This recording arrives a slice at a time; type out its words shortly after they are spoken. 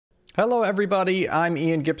Hello everybody, I'm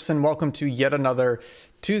Ian Gibson. Welcome to yet another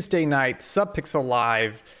Tuesday night Subpixel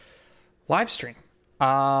live stream.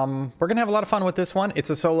 We're gonna have a lot of fun with this one. It's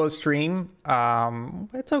a solo stream.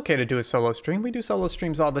 It's okay to do a solo stream. We do solo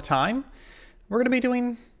streams all the time. We're gonna be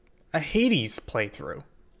doing a Hades playthrough.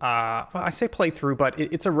 Well, I say playthrough, but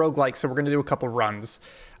it's a roguelike, so we're gonna do a couple runs.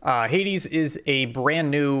 Hades is a brand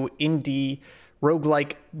new indie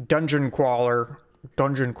roguelike dungeon crawler.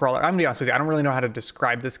 I'm gonna be honest with you, I don't really know how to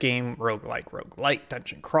describe this game. Roguelike,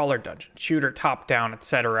 dungeon crawler, dungeon shooter, top down,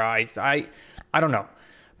 etc. I don't know.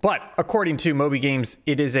 But according to Moby Games,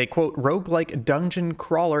 it is a quote roguelike dungeon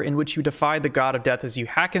crawler in which you defy the god of death as you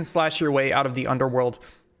hack and slash your way out of the underworld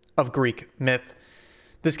of Greek myth.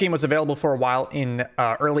 This game was available for a while in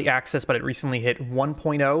early access, but it recently hit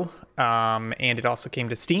 1.0, and it also came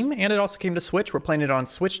to Steam, and it also came to Switch. We're playing it on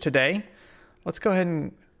Switch today. Let's go ahead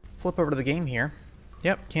and flip over to the game here.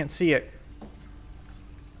 Yep, can't see it.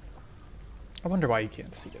 I wonder why you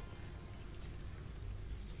can't see it.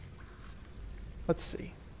 Let's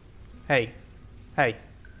see. Hey.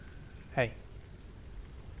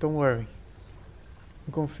 Don't worry.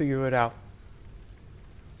 I'm gonna figure it out.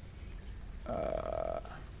 Let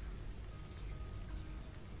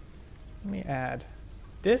me add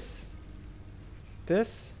this.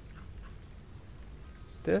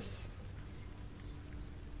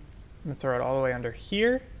 I'm gonna throw it all the way under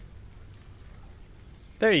here.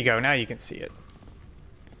 There you go, now you can see it.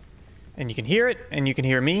 And you can hear it, and you can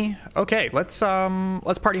hear me. Okay, let's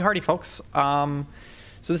party hardy, folks. So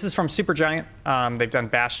this is from Supergiant. They've done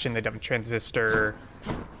Bastion, they've done Transistor.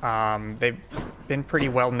 They've been pretty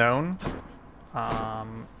well known.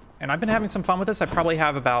 And I've been having some fun with this. I probably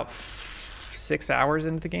have about 6 hours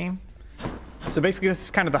into the game. So basically this is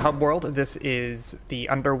kind of the hub world. This is the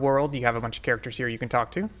underworld. You have a bunch of characters here you can talk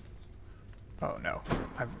to. Oh no,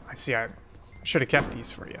 I see I should have kept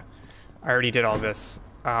these for you. I already did all this.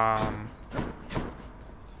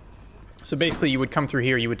 So basically you would come through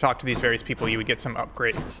here, you would talk to these various people, you would get some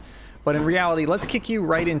upgrades. But in reality, let's kick you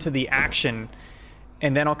right into the action,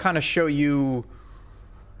 and then I'll kind of show you...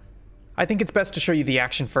 I think it's best to show you the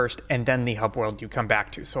action first, and then the hub world you come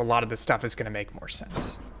back to. So a lot of this stuff is going to make more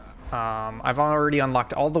sense. I've already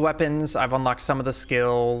unlocked all the weapons. I've unlocked some of the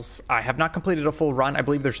skills. I have not completed a full run. I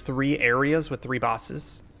believe there's 3 areas with 3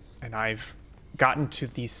 bosses, and I've gotten to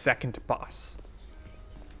the second boss.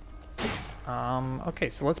 Okay,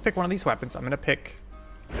 so let's pick one of these weapons. I'm gonna pick...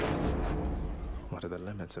 What are the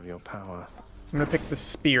limits of your power? I'm gonna pick the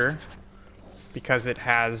spear because it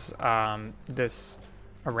has this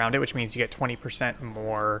around it, which means you get 20%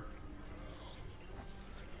 more...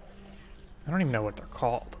 I don't even know what they're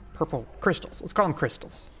called. Purple crystals. Let's call them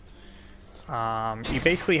crystals. You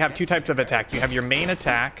basically have 2 types of attack. You have your main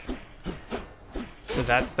attack. So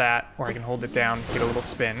that's that, or I can hold it down to get a little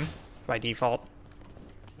spin by default.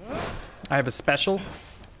 I have a special,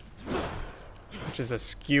 which is a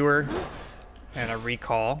skewer and a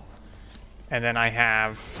recall. And then I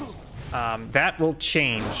have, that will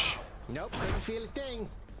change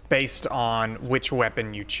based on which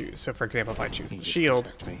weapon you choose. So for example, if I choose the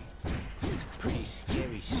shield,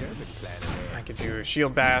 I could do a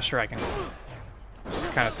shield bash, or I can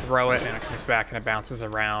just kind of throw it and it comes back and it bounces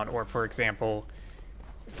around. Or for example,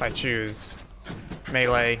 if I choose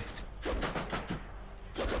melee,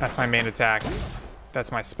 that's my main attack,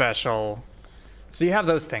 that's my special. So you have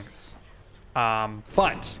those things.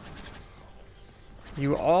 But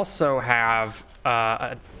you also have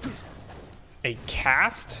a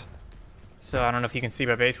cast. So I don't know if you can see,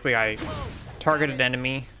 but basically I target an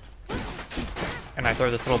enemy and I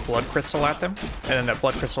throw this little blood crystal at them, and then that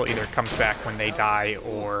blood crystal either comes back when they die,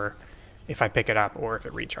 or if I pick it up, or if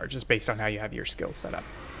it recharges, based on how you have your skills set up.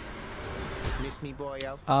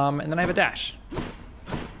 And then I have a dash.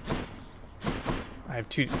 I have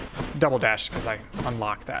 2 double dash because I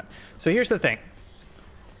unlocked that. So here's the thing.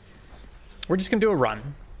 We're just gonna do a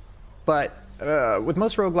run, but with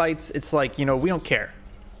most roguelites, it's like, you know, we don't care.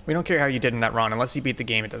 We don't care how you did in that run. Unless you beat the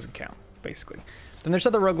game, it doesn't count, basically. Then there's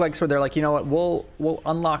other roguelikes where they're like, you know what, we'll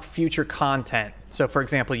unlock future content. So for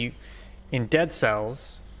example, in Dead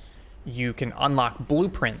Cells, you can unlock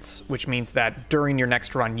blueprints, which means that during your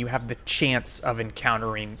next run, you have the chance of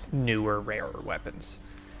encountering newer, rarer weapons.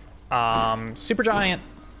 Supergiant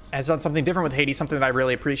has done something different with Hades, something that I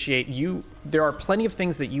really appreciate. There are plenty of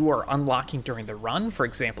things that you are unlocking during the run. For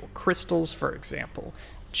example, crystals, for example,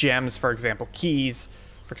 gems, for example, keys,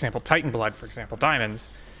 for example, Titan blood, for example,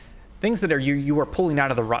 diamonds. Things that you are pulling out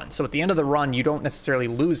of the run. So at the end of the run, you don't necessarily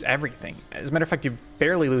lose everything. As a matter of fact, you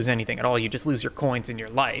barely lose anything at all. You just lose your coins in your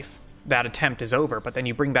life. That attempt is over, but then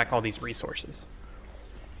you bring back all these resources.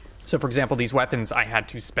 So for example, these weapons, I had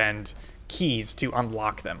to spend keys to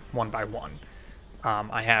unlock them one by one.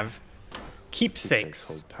 I have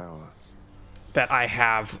keepsakes that I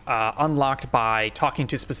have unlocked by talking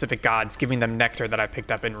to specific gods, giving them nectar that I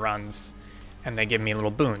picked up in runs, and they give me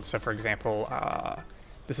little boons. So for example,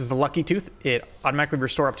 this is the Lucky Tooth. It automatically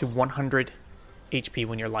restores up to 100 HP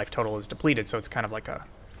when your life total is depleted, so it's kind of like a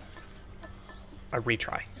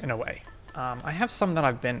retry in a way. I have some that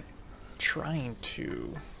I've been trying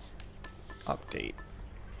to update.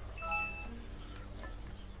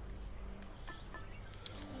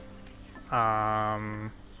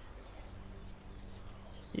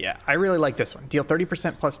 Yeah, I really like this one. Deal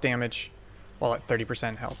 30% plus damage while at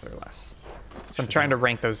 30% health or less. So I'm trying to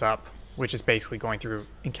rank those up, which is basically going through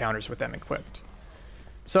encounters with them equipped.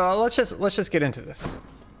 So let's just get into this,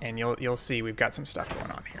 and you'll see we've got some stuff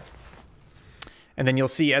going on here. And then you'll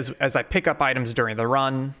see as I pick up items during the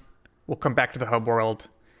run, we'll come back to the hub world,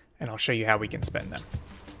 and I'll show you how we can spend them.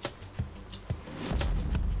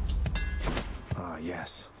 Ah,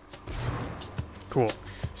 yes. Cool.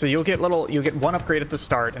 So you'll get one upgrade at the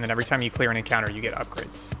start, and then every time you clear an encounter, you get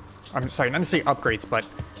upgrades. I'm sorry, not necessarily upgrades, but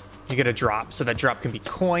you get a drop. So that drop can be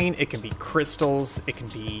coin, it can be crystals, it can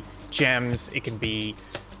be gems, it can be...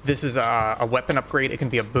 This is a weapon upgrade. It can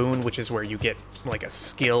be a boon, which is where you get like a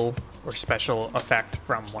skill or special effect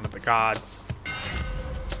from one of the gods.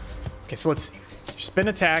 Okay, so let's see. Spin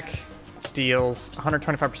attack deals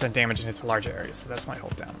 125% damage and hits a larger area, so that's my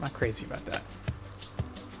hold down. I'm not crazy about that.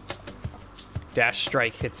 Dash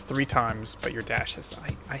strike hits 3 times, but your dash has...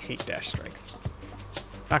 I hate dash strikes.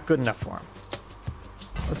 Not good enough for him.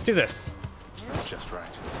 Let's do this. Just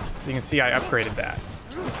right. So you can see I upgraded that.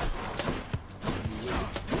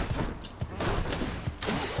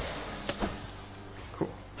 Cool.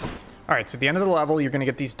 All right, so at the end of the level, you're going to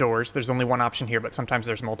get these doors. There's only one option here, but sometimes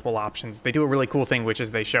there's multiple options. They do a really cool thing, which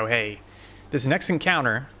is they show, hey, this next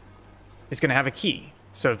encounter is going to have a key.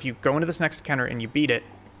 So if you go into this next encounter and you beat it,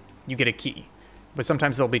 you get a key. But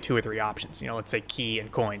sometimes there'll be 2 or 3 options. You know, let's say key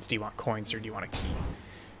and coins. Do you want coins or do you want a key?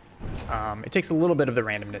 It takes a little bit of the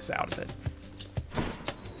randomness out of it.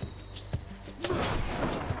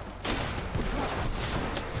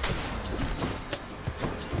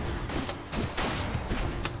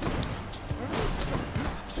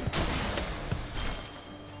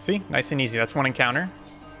 See? Nice and easy. That's one encounter.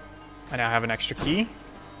 I now have an extra key.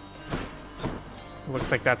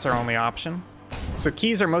 Looks like that's our only option. So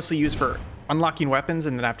keys are mostly used for unlocking weapons,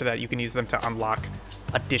 and then after that you can use them to unlock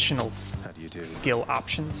additional skill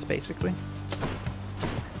options, basically.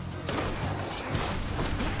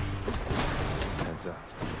 Heads up.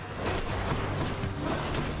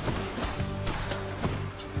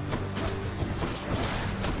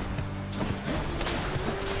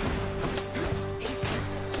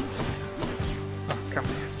 Oh, come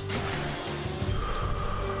on.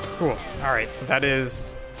 Cool. All right, so that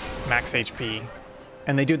is max HP.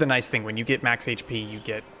 And they do the nice thing. When you get max HP, you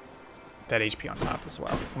get that HP on top as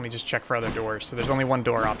well. So let me just check for other doors. So there's only one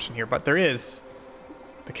door option here, but there is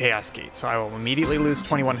the Chaos Gate. So I will immediately lose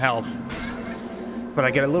 21 health. But I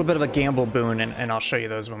get a little bit of a gamble boon, and I'll show you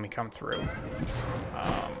those when we come through.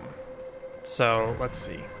 So let's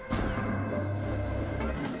see.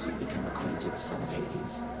 As we become acquainted some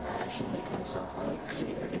Hades, I shall make myself quite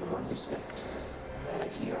clear in one respect. I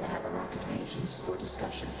fear I have a lack of patience for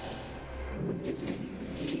discussion. When visiting,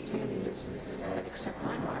 please merely listen, accept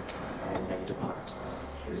my mark, and then depart.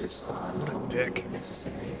 Respond What a dick. when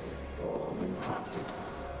necessary, or when prompted.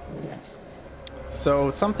 Yes. So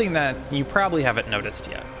something that you probably haven't noticed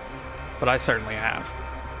yet, but I certainly have.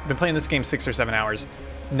 I've been playing this game 6 or 7 hours.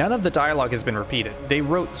 None of the dialogue has been repeated. They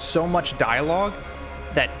wrote so much dialogue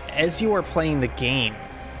that as you are playing the game,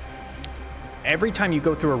 every time you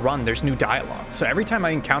go through a run, there's new dialogue. So every time I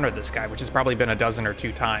encounter this guy, which has probably been a dozen or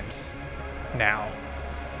 2 times now,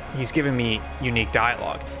 he's giving me unique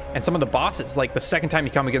dialogue. And some of the bosses, like the second time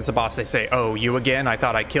you come against the boss, they say, oh, you again? I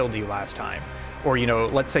thought I killed you last time. Or, you know,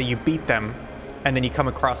 let's say you beat them and then you come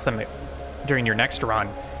across them during your next run,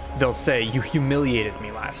 they'll say, you humiliated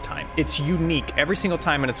me last time. It's unique every single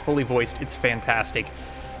time, and it's fully voiced. It's fantastic.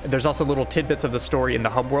 There's also little tidbits of the story in the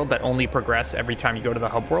hub world that only progress every time you go to the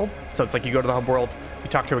hub world. So it's like you go to the hub world, you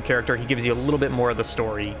talk to a character, he gives you a little bit more of the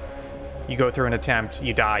story. You go through an attempt,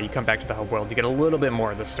 you die, you come back to the hub world, you get a little bit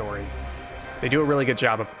more of the story. They do a really good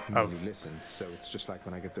job of You listen, so it's just like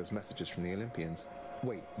when I get those messages from the Olympians.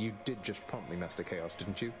 Wait, you did just prompt me, Master Chaos,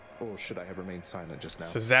 didn't you? Or should I have remained silent just now?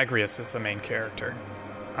 So Zagreus is the main character.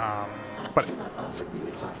 But Offer you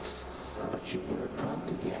advice, but you were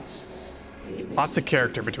prompted, yes. lots of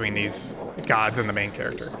character between these gods and the main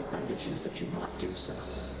character. Wishes that you not do so.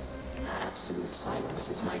 Absolute silence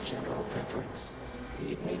is my general preference.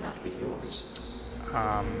 It may not be yours.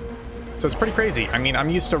 So it's pretty crazy. I mean, I'm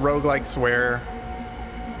used to roguelikes where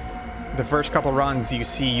the first couple runs you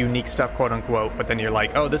see unique stuff, quote unquote, but then you're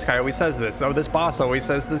like, oh, this guy always says this. Oh, this boss always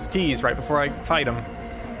says this tease right before I fight him.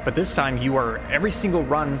 But this time every single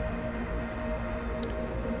run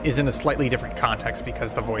is in a slightly different context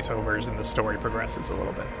because the voiceovers and the story progresses a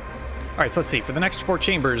little bit. All right, so let's see. For the next 4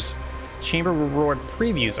 chambers, chamber reward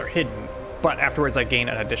previews are hidden, but afterwards I gain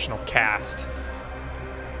an additional cast.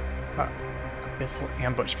 Abyssal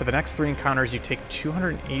ambush. For the next 3 encounters, you take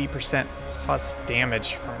 280% plus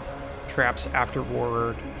damage from traps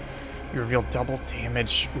afterward. You reveal double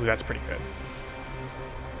damage. Ooh, that's pretty good.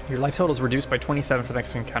 Your life total is reduced by 27 for the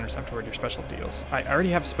next 2 encounters afterward. Your special deals. I already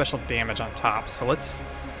have special damage on top, so let's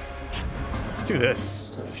do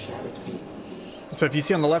this. So if you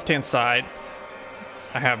see on the left-hand side,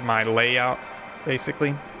 I have my layout,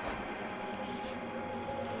 basically.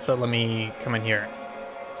 So let me come in here.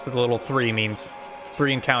 So the little 3 means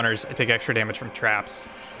 3 encounters, I take extra damage from traps,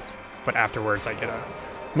 but afterwards I get a...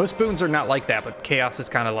 Most boons are not like that, but Chaos is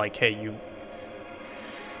kind of like, hey,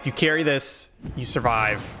 you carry this, you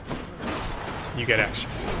survive, you get extra.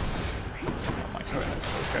 Oh my goodness,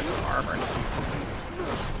 this guy's armored.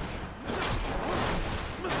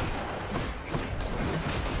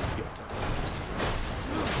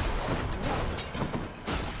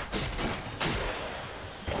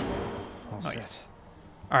 Nice.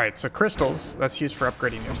 Alright, so crystals, that's used for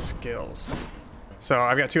upgrading your skills. So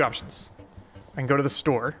I've got 2 options. I can go to the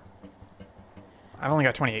store. I've only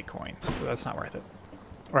got 28 coin, so that's not worth it.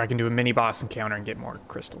 Or I can do a mini boss encounter and get more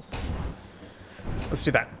crystals. Let's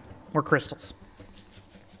do that. More crystals.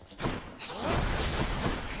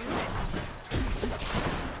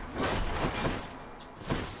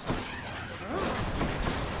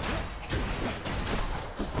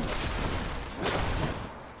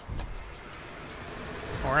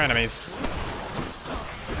 More enemies.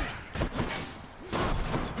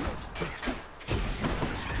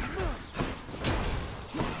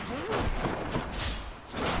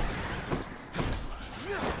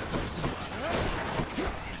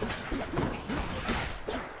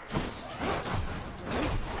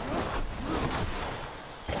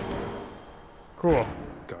 Cool.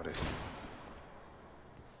 Got it.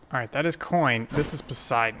 Alright, that is coin. This is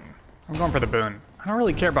Poseidon. I'm going for the boon. I don't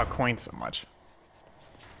really care about coins so much.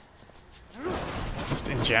 Just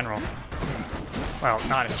in general. Well,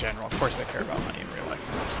 not in general. Of course I care about money in real life.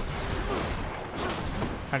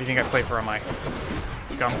 How do you think I play for my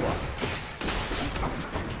Gumball?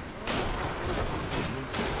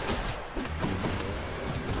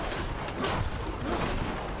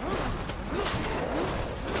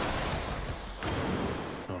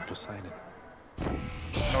 Poseidon.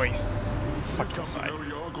 Nice. Sucked You inside. know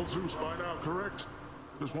your Uncle Zeus by now, correct?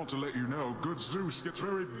 Just want to let you know, good Zeus gets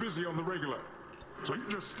very busy on the regular. So you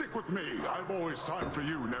just stick with me. I've always time for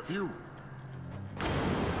you, nephew.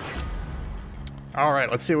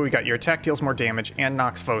 Alright, let's see what we got. Your attack deals more damage and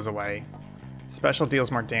knocks foes away. Special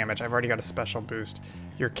deals more damage. I've already got a special boost.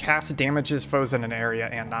 Your cast damages foes in an area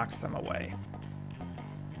and knocks them away.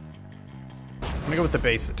 I'm gonna go with the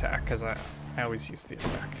base attack, because I always use the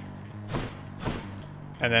attack.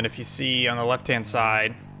 And then if you see on the left-hand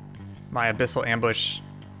side, my Abyssal Ambush,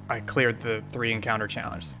 I cleared the 3 encounter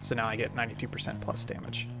challenge. So now I get 92% plus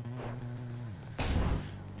damage.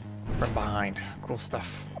 From behind. Cool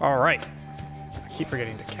stuff. Alright. I keep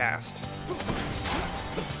forgetting to cast.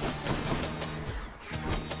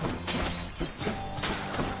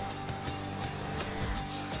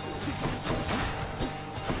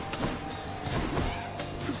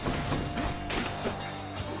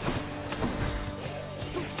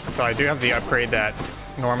 So I do have the upgrade that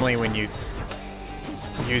normally when you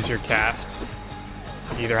use your cast,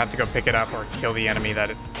 you either have to go pick it up or kill the enemy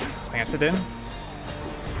that it's planted in.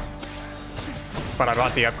 But I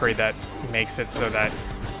bought the upgrade that makes it so that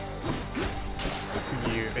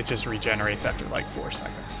it just regenerates after like 4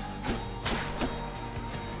 seconds.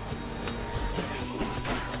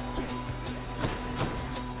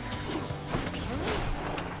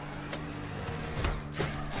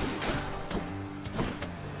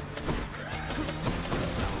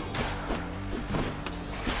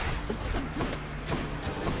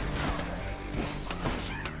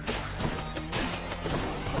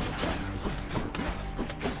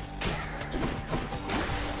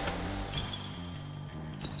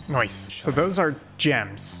 Nice. So those are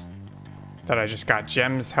gems that I just got.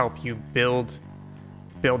 Gems help you build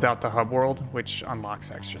out the hub world, which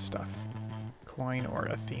unlocks extra stuff. Coin or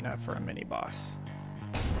Athena for a mini boss.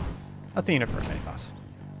 Athena for a mini boss.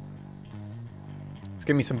 Let's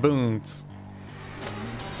give me some boons.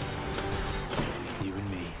 You and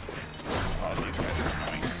me. Oh, these guys are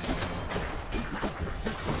annoying.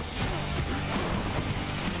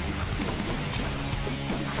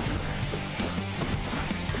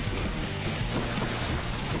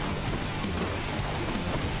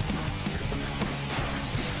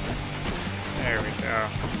 There we go.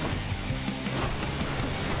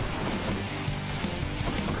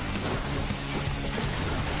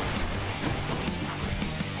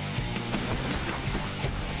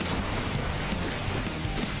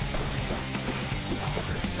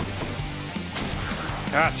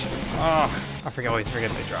 Gotcha. Oh, always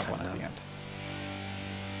forget they drop one at the end.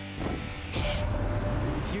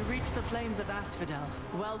 You reached the flames of Asphodel.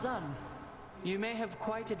 Well done. You may have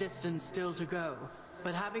quite a distance still to go,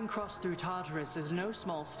 but having crossed through Tartarus is no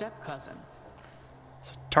small step, cousin.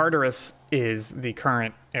 So Tartarus is the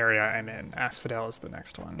current area I'm in. Asphodel is the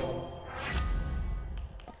next one,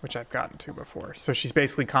 which I've gotten to before. So she's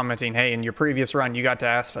basically commenting, hey, in your previous run, you got to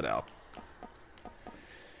Asphodel.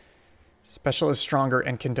 Special is stronger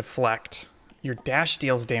and can deflect. Your dash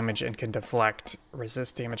deals damage and can deflect.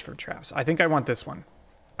 Resist damage from traps. I think I want this one.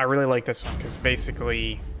 I really like this one because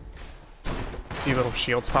basically, see little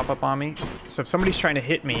shields pop up on me. So if somebody's trying to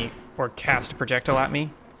hit me or cast a projectile at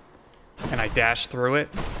me, and I dash through it,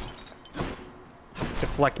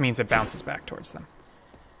 deflect means it bounces back towards them.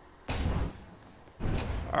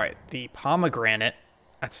 All right, the pomegranate.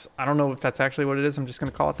 I don't know if that's actually what it is. I'm just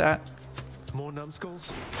gonna call it that. More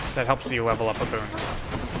numbskulls? That helps you level up a boon.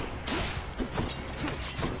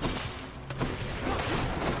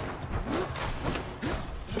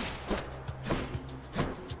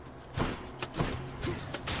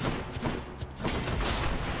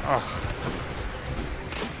 Ugh.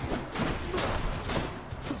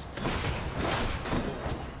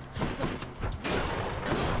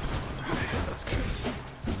 I hate those guys.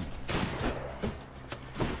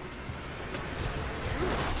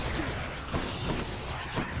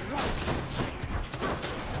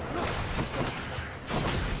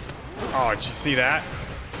 Oh, did you see that?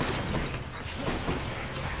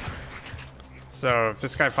 So if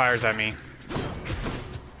this guy fires at me,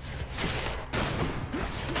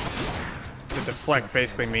 the deflect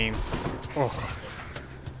basically means, oh,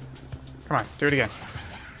 come on, do it again.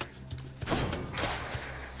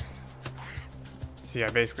 See, I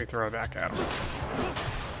basically throw it back at him.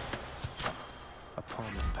 A palm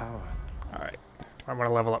of power. All right, do I want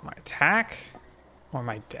to level up my attack or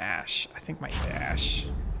my dash? I think my dash.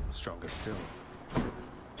 Stronger still.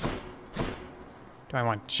 Do I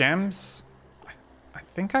want gems? I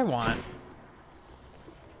think I want...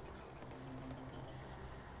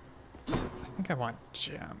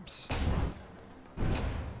 gems.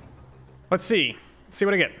 Let's see. Let's see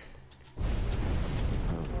what I get. Oh,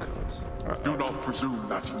 God. Do not presume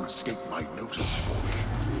that you escape my notice,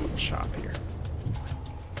 boy. Little shop here.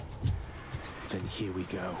 Then here we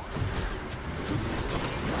go.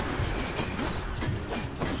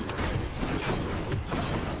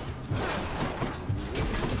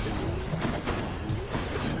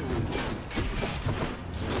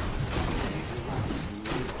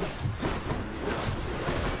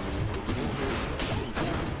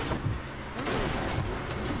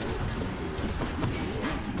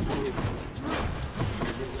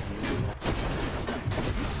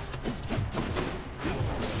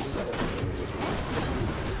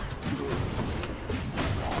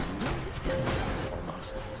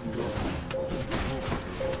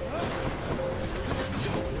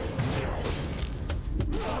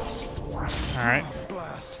 Alright.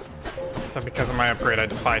 So because of my upgrade, I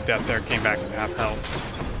defied death there, came back to half health.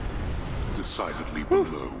 Decidedly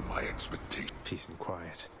below my expectations. Peace and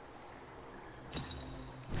quiet.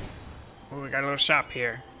 Ooh, we got a little shop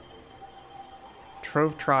here.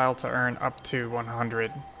 Trove trial to earn up to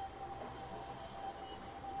 100.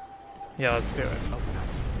 Yeah, let's do it.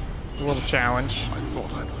 It's a little challenge. I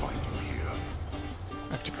thought I'd find you here.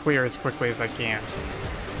 I have to clear as quickly as I can.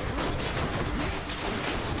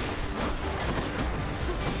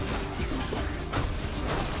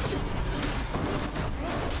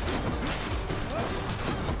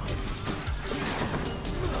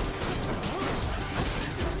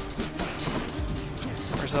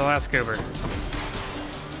 Where's the last goober?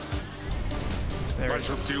 There I it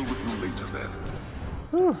shall is. deal with you later then.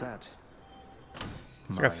 What's that?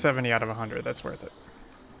 So I got 70 out of 100. That's worth it.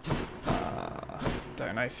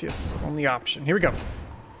 Dionysius, only option. Here we go.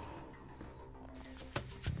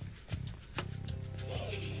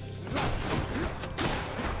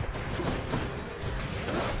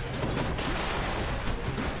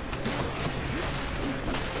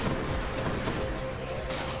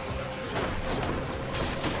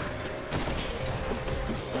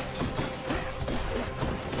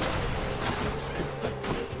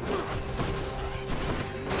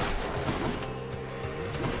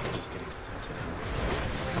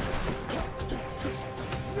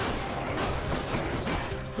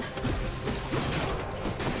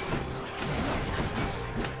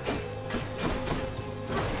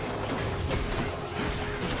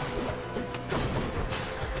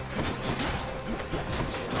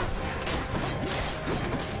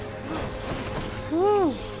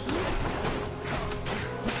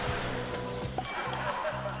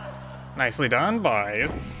 Nicely done,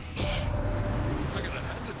 boys. I gotta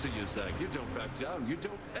hand it to you, Zach. You don't back down. You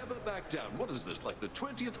don't ever back down. What is this, like the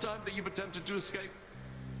 20th time that you've attempted to escape?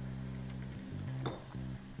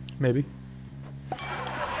 Maybe.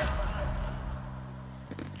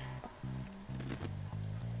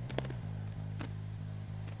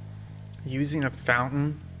 Using a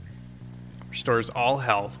fountain restores all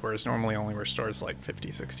health, whereas normally only restores like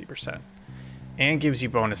 50-60%. And gives you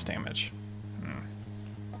bonus damage.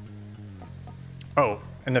 Oh,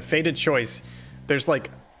 and the fated choice, there's like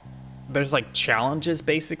challenges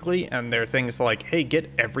basically, and there are things like, hey,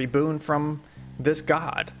 get every boon from this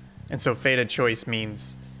god. And so fated choice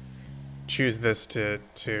means choose this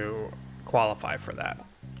to qualify for that.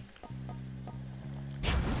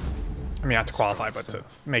 I mean, not to qualify, but to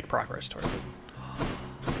make progress towards it.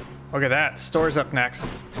 Look at that. Store's up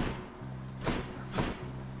next.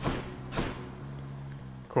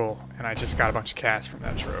 Cool. And I just got a bunch of casts from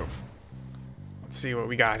that trove. Let's see what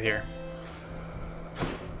we got here.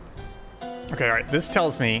 Okay, alright. This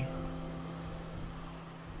tells me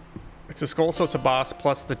it's a skull, so it's a boss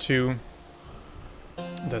plus the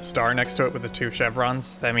star next to it with the 2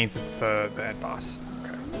 chevrons. That means it's the end boss.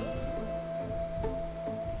 Okay.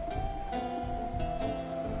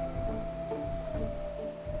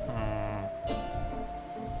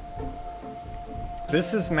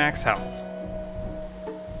 This is max health.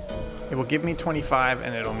 It will give me 25,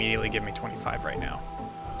 and it'll immediately give me 25 right now.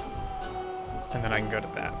 And then I can go to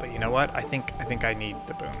that. But you know what? I think I need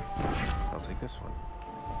the boon. I'll take this one.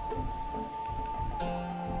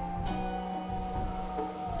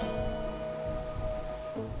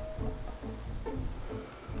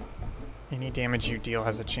 Any damage you deal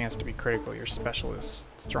has a chance to be critical. Your special is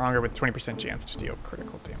stronger with 20% chance to deal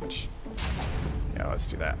critical damage. Yeah, let's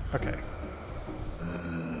do that. Okay.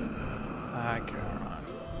 Come on.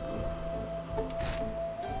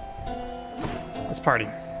 Let's party.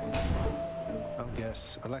 I'll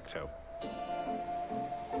guess Electo.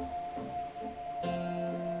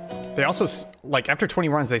 They also, like, after 20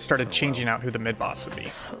 runs, they started changing out who the mid-boss would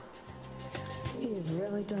be. You've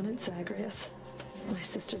really done it, Zagreus. My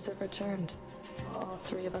sisters have returned. All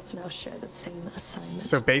 3 of us now share the same assignment.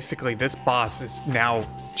 So basically, this boss is now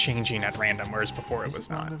changing at random, whereas before it was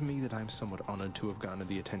not. Is it of me that I'm somewhat honored to have garnered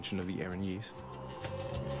the attention of the Aaron Yees?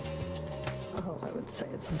 Oh, I would say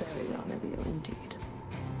it's very wrong of you indeed.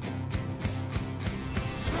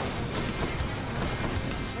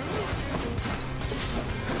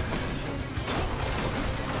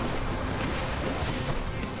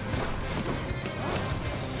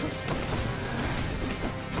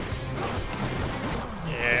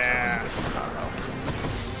 Yeah.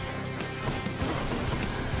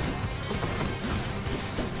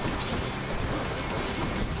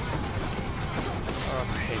 Oh,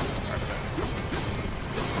 I hate this part of it.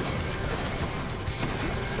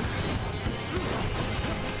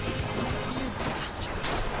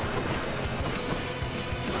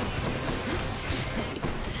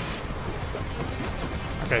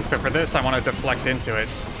 Okay, so for this, I want to deflect into it,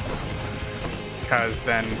 because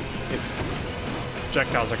then its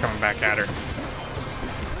projectiles are coming back at her.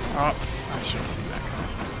 Oh, I should see that coming.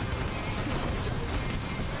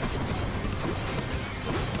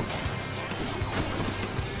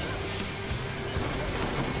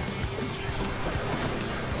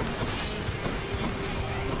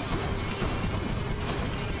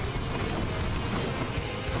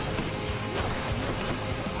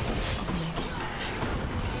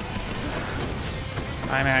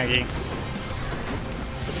 Hi, Maggie.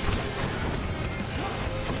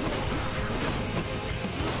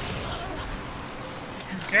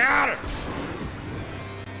 Got it!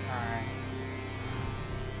 Alright.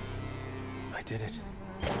 I did it.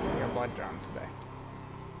 Your blood drawn today.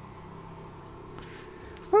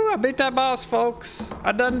 Woo, I beat that boss, folks.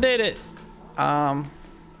 I done did it.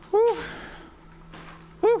 Woo.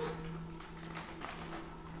 Woo.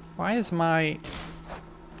 Why is my...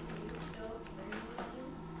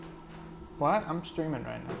 What? I'm streaming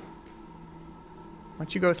right now. Why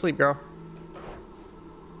don't you go to sleep, girl?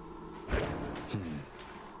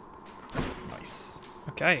 Nice.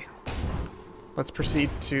 Okay. Let's proceed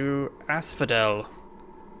to Asphodel,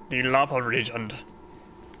 the lava region.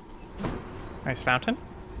 Nice fountain.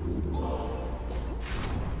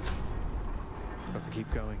 Got to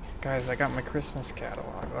keep going. Guys, I got my Christmas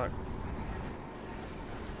catalog. Look.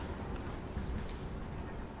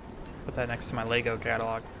 Put that next to my Lego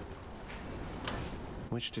catalog.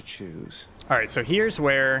 Which to choose? Alright, so here's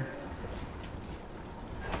where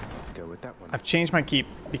Go with that one. I've changed my keep,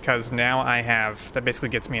 because now I have, that basically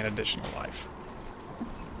gets me an additional life.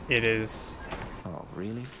 It is, Oh,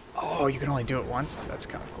 really? oh, you can only do it once? That's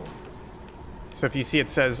kind of cool. So if you see, it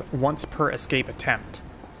says once per escape attempt.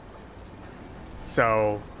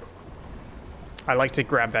 So I like to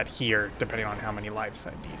grab that here, depending on how many lives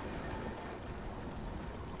I need.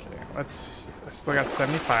 Okay, I still got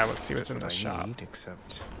 75. Let's see what's in the shop.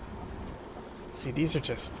 Except See, these are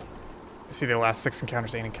just, see the last 6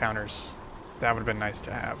 encounters, 8 encounters. That would have been nice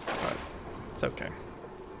to have, but it's okay.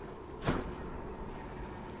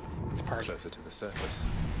 It's part closer to the surface.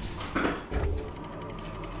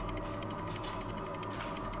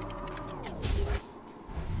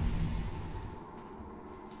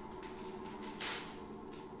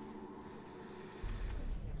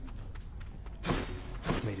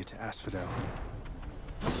 Made it to Asphodel.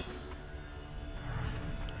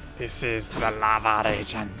 This is the lava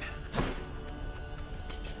region.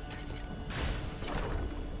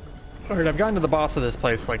 Alright, I've gotten to the boss of this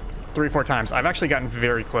place like 3 or 4 times. I've actually gotten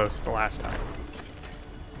very close the last time.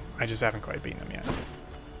 I just haven't quite beaten him yet.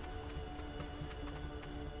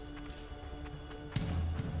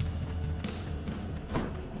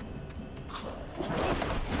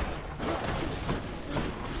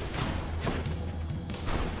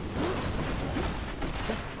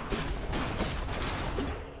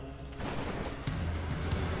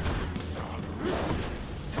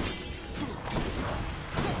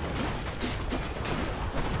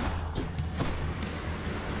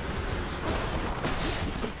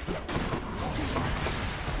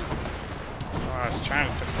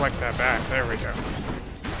 Trying to deflect that back. There we go.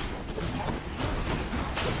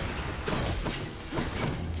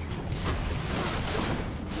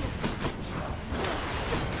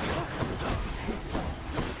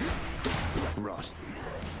 Rot.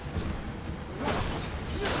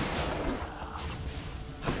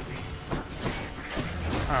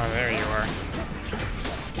 Oh, there you are.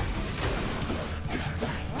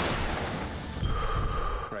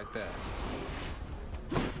 Right there.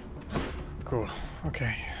 Cool.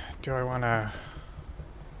 Okay. Do I want to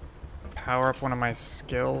power up one of my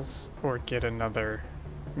skills or get another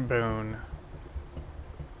boon?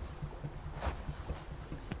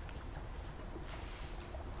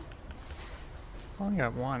 I only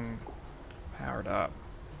got one powered up.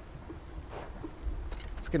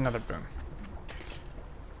 Let's get another boon.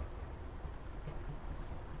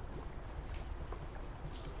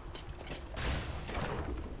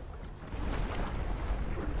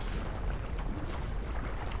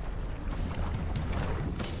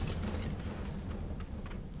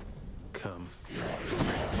 Come.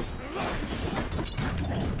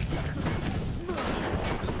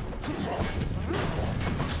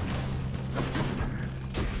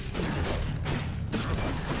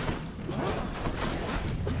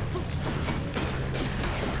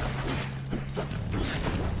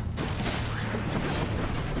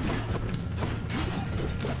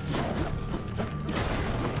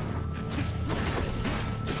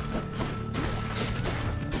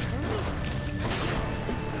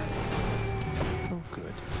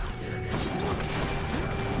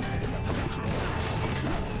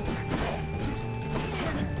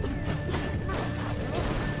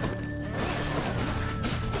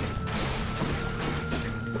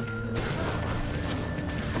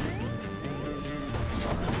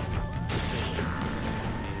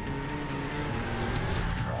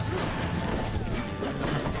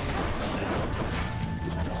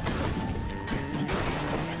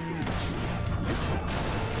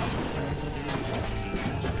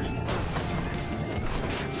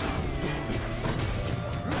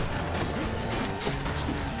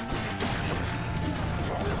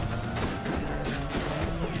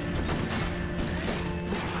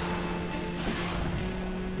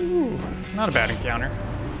 Not a bad encounter.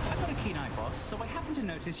 I've got a keen eye, boss, so I happen to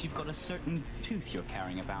notice you've got a certain tooth you're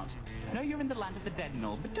carrying about. Know you're in the land of the dead and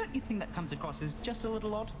all, but don't you think that comes across as just a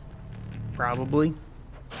little odd? Probably.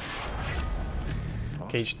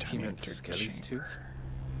 Gauge He meant tonnage Skelly's chamber. tooth?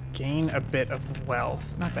 Gain a bit of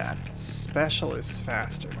wealth. Not bad. Special is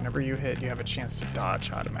faster. Whenever you hit, you have a chance to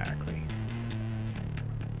dodge automatically.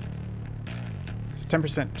 So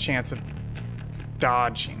 10% chance of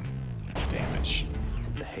dodging damage.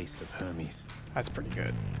 The haste of Hermes. That's pretty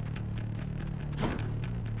good.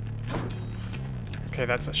 Okay,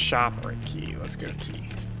 that's a shop or a key. Let's go to key.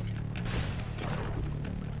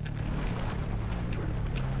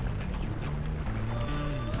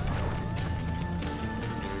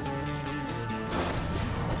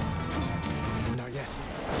 Not yet.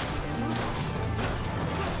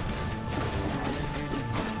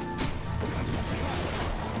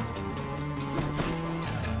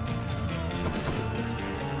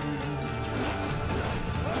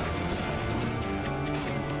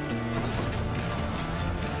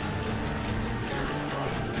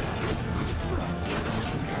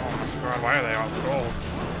 why are they all gold?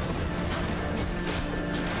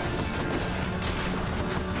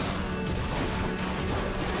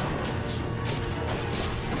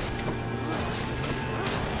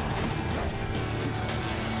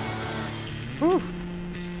 Whew.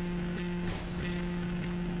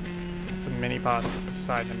 It's a mini boss for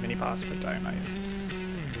Poseidon, a mini boss for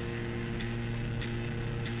Dionysus.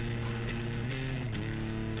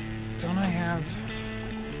 Don't I have...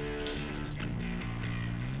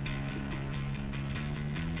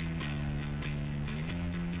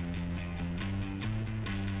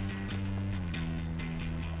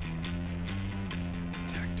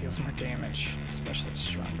 Attack deals more damage, especially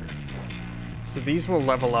stronger. So these will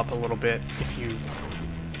level up a little bit if you...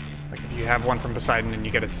 Like if you have one from Poseidon and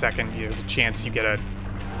you get a second, there's a chance you get a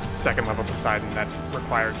second level Poseidon that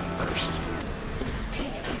required the first.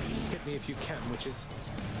 Hit me if you can, witches.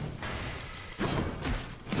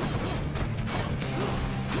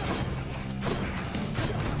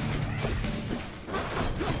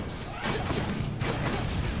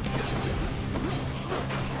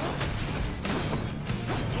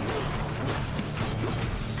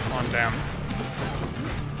 On down.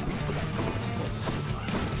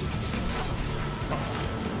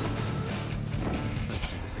 Let's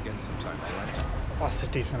do this again sometime, alright? Lost a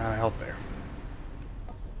decent amount of health there.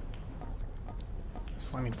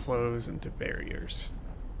 Slamming flows into barriers.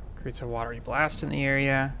 Creates a watery blast in the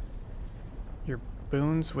area. Your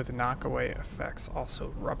boons with knockaway effects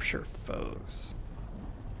also rupture foes.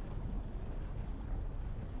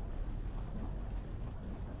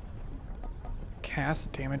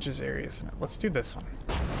 Cast damages areas. Let's do this one.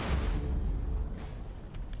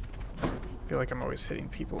 I feel like I'm always hitting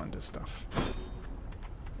people into stuff.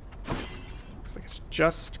 Looks like it's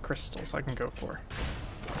just crystals I can go for.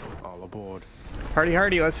 All aboard. Hardy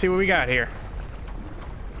hardy, let's see what we got here.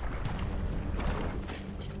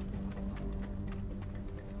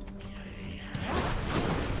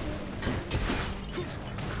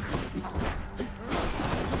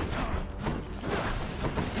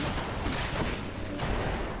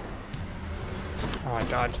 Oh, I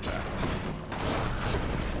dodged that.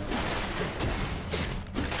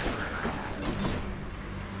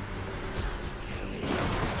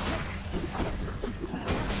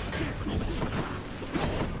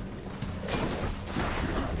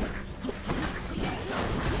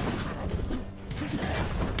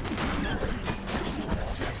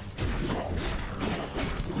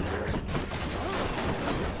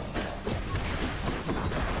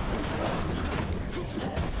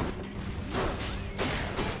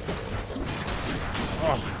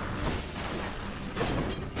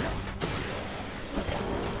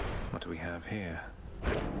 What do we have here?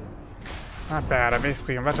 Not bad. I'm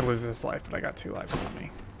about to lose this life, but I got 2 lives on me.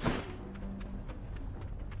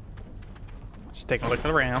 Just taking a look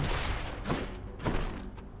around.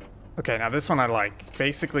 Okay, now this one I like.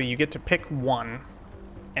 Basically, you get to pick one,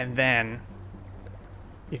 and then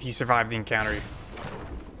if you survive the encounter,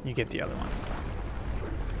 you get the other one.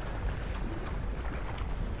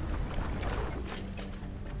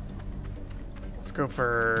 Let's go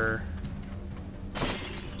for...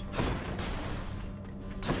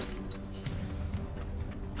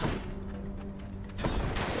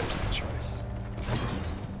 There's the choice.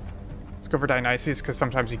 Let's go for Dionysus, because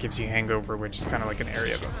sometimes he gives you Hangover, which is kind of like an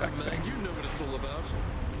area of effect thing. You know what it's all about.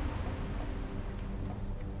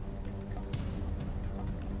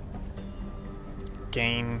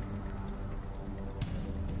 Gain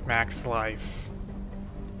max life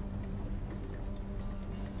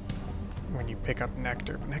when you pick up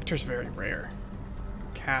Nectar, but Nectar's very rare.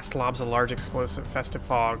 Cast lobs a large explosive festive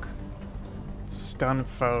fog. Stun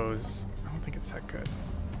foes. I don't think it's that good.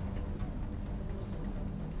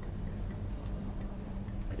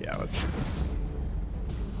 Yeah, let's do this.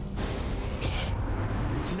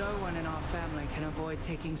 No one in our family can avoid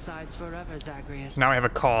taking sides forever, Zagreus. So now I have a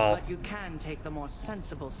call. But you can take the more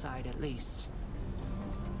sensible side at least.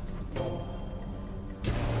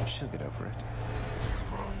 She'll get over it.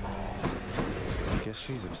 I guess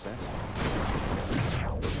she's upset.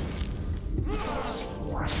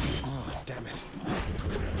 Oh, damn it.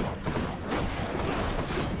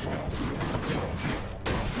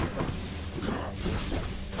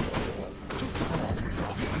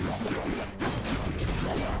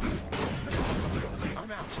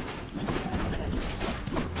 I'm out.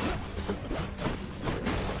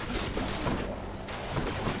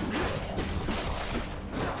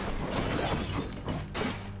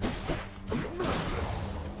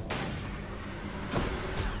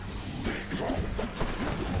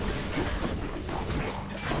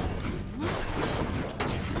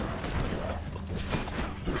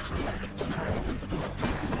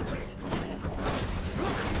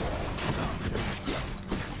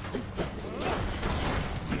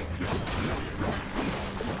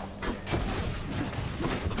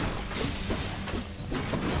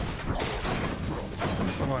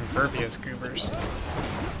 impervious goobers.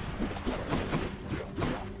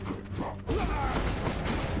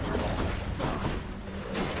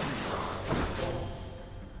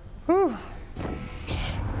 Whew.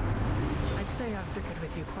 I'd say I've bickered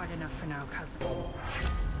with you quite enough for now, cousin.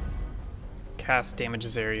 Cast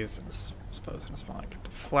damages areas foes in a spawn.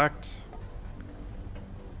 Deflect.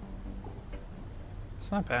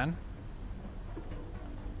 It's not bad.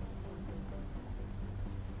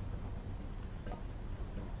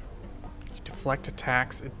 You deflect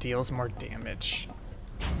attacks, it deals more damage.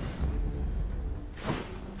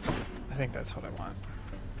 I think that's what I want.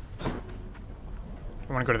 Do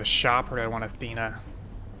I want to go to the shop or do I want Athena?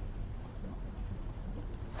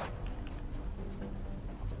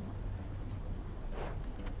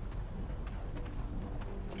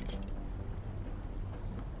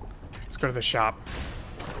 Let's go to the shop.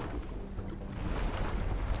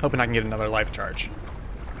 Hoping I can get another life charge.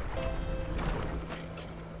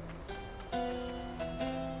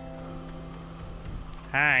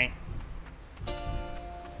 Hi.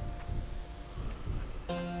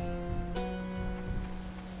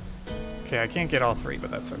 Okay, I can't get all three, but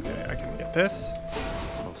that's okay. I can get this.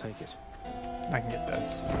 I'll take it. I can get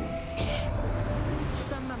this.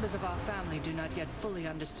 Some members of our family do not yet fully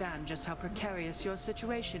understand just how precarious your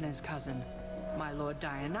situation is, cousin. My Lord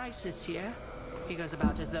Dionysus here. He goes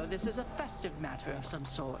about as though this is a festive matter of some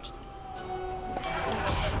sort. Oh,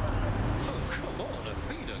 come on,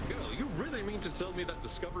 Athena, girl. You really mean to tell me that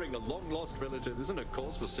discovering a long-lost relative isn't a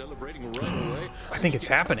cause for celebrating right away? I think it's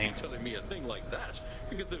happening. You telling me a thing like that?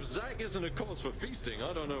 Because if Zach isn't a cause for feasting,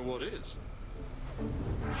 I don't know what is.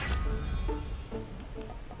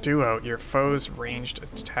 Duo, your foe's ranged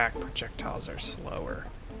attack projectiles are slower.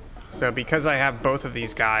 So because I have both of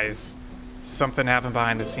these guys, something happened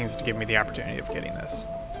behind the scenes to give me the opportunity of getting this.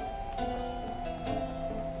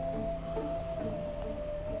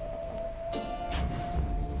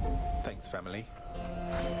 Thanks, family.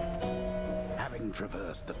 Having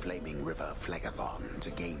traversed the flaming river Phlegathon to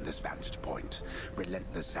gain this vantage point,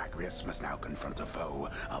 relentless Zagreus must now confront a foe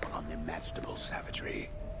of unimaginable savagery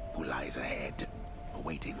who lies ahead,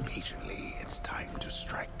 awaiting patiently its time to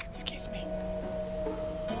strike. Excuse me.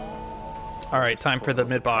 All right, time for the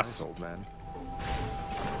mid-boss. Old man.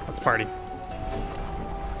 Let's party. I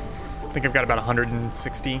think I've got about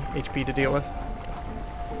 160 HP to deal with.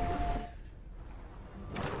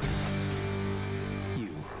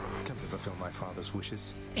 You come to fulfill my father's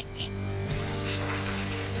wishes.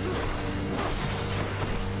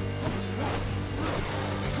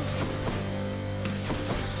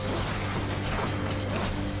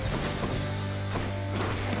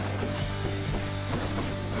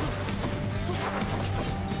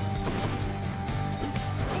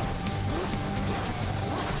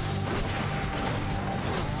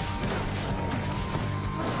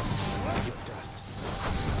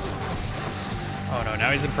 Oh no,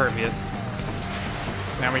 now he's impervious.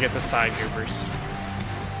 So now we get the side goobers.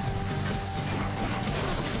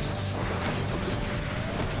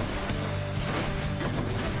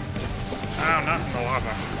 Oh, not in the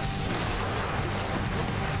lava.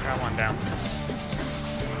 Got one down.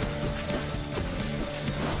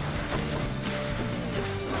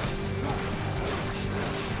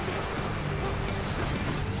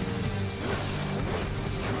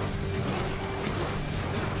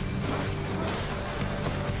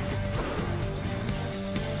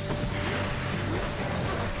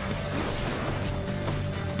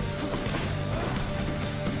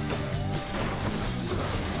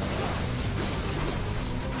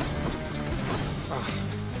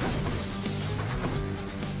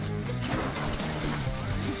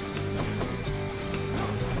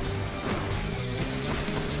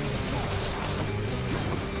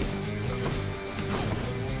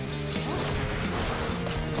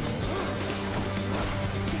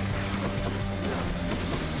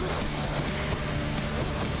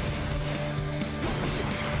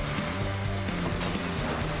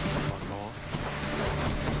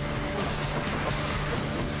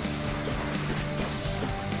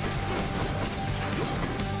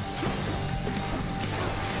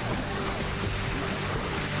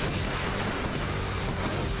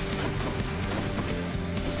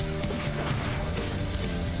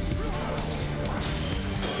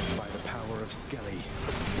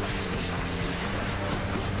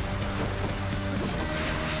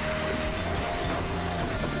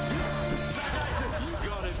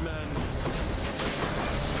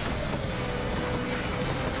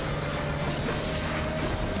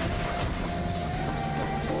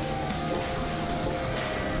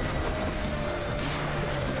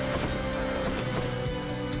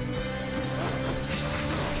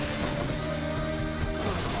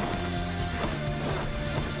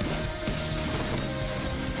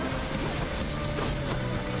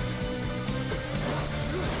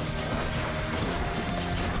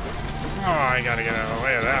 I gotta get out of the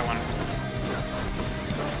way of that one.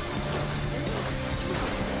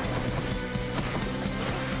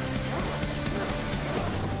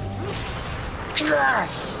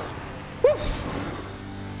 Yes! Woo!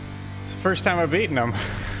 It's the first time I've beaten him.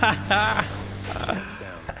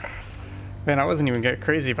 Man, I wasn't even getting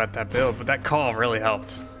crazy about that build, but that call really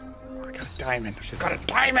helped. Oh, I got a diamond. I got a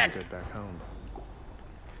diamond! Good back home.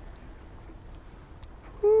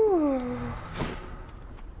 Whew.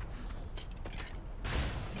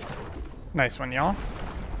 Nice one, y'all.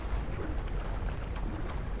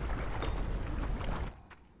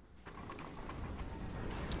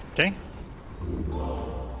 Okay.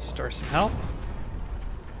 Store some health.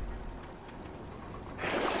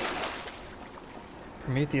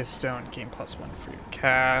 Prometheus Stone, gain +1 for your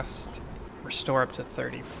cast. Restore up to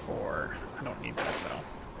 34. I don't need that though.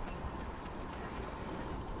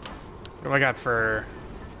 What do I got for...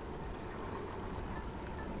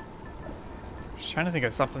 Just trying to think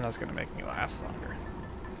of something that's gonna make me last longer.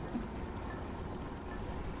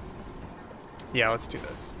 Yeah, let's do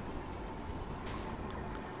this.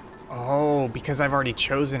 Oh, because I've already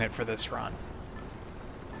chosen it for this run.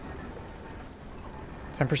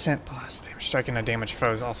 10% plus damage striking a damaged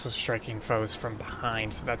foes, also striking foes from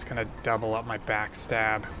behind, so that's gonna double up my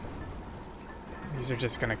backstab. These are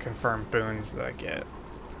just gonna confirm boons that I get.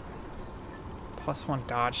 +1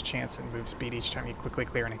 dodge chance and move speed each time you quickly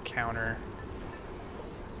clear an encounter.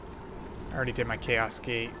 I already did my Chaos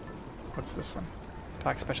Gate. What's this one?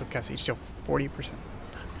 Attack special cast each deal 40%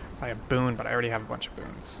 by a boon, but I already have a bunch of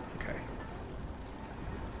boons. Okay.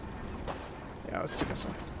 Yeah, let's do this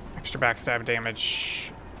one. Extra backstab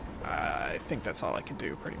damage. I think that's all I can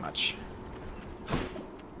do, pretty much.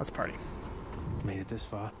 Let's party. Made it this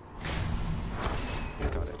far.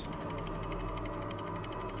 Got it.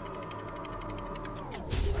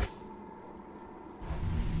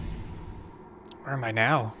 Where am I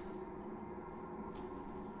now?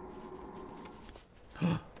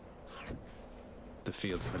 The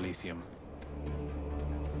fields of Elysium.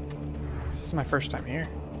 This is my first time here.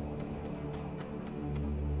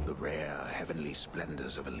 The rare heavenly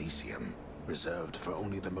splendors of Elysium, reserved for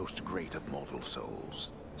only the most great of mortal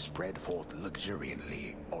souls, spread forth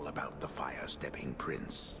luxuriantly all about the fire-stepping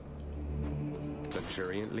prince.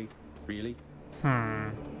 Luxuriantly? Really?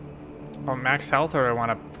 Oh, max health, or do I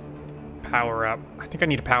want to power up? I think I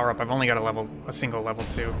need to power up. I've only got a single level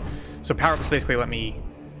 2. So power ups basically let me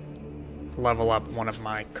level up one of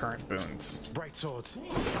my current boons. Bright swords.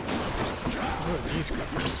 What are these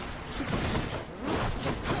gophers?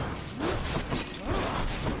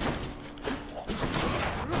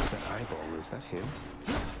 That eyeball, is that him?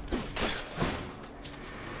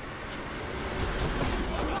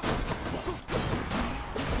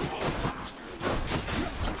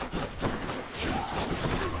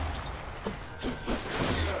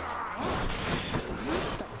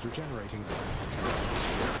 That was regenerating.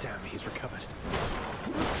 Damn, he's recovered.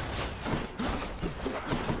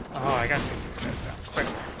 Oh, I gotta take these guys down quick.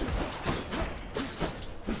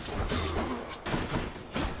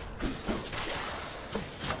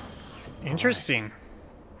 Interesting.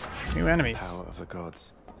 New enemies. Power of the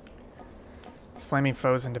gods. Slamming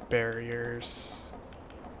foes into barriers.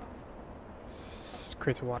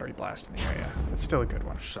 Creates a watery blast in the area. It's still a good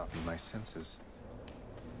one. Sharpen my senses.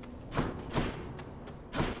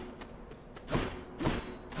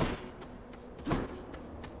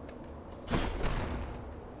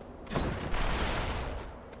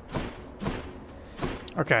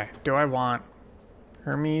 Okay, do I want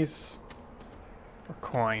Hermes or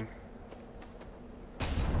coin?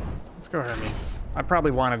 Let's go Hermes. I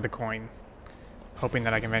probably wanted the coin, hoping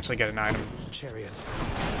that I can eventually get an item. Chariots.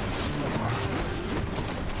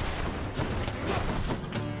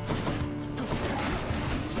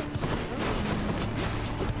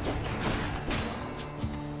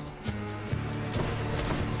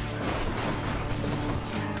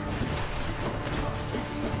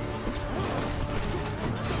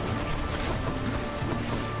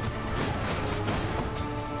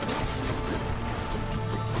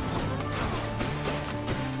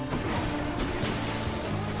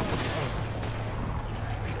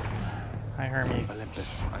 Hi, Hermes.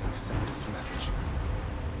 Olympus, I accept this message.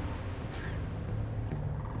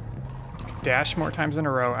 Dash more times in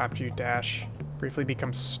a row after you dash. Briefly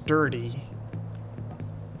become sturdy.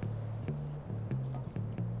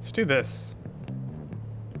 Let's do this.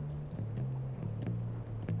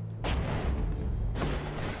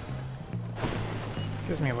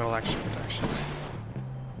 Gives me a little extra protection.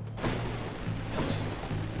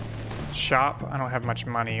 Shop. I don't have much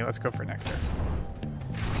money. Let's go for Nectar.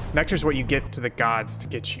 Nectar's what you get to the gods to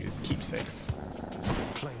get you keepsakes.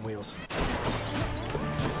 Flame wheels.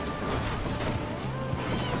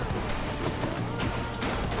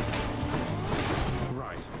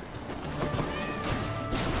 Right.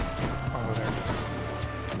 Oh, there it is.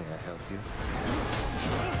 May I help you?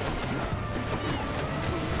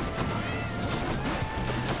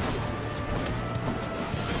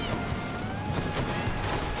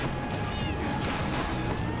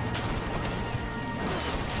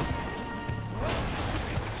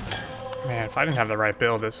 Man, if I didn't have the right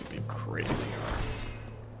build, this would be crazy.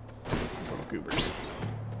 These little goobers.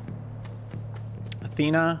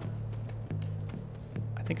 Athena.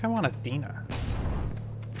 I think I want Athena.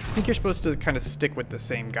 I think you're supposed to kind of stick with the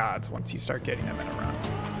same gods once you start getting them in a run.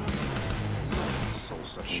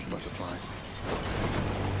 Soul-sucking butterflies.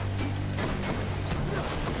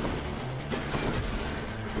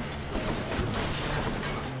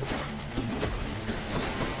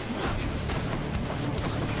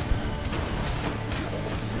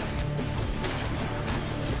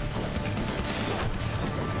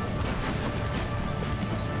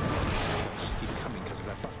 Just keep coming because of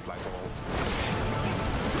that butterfly ball.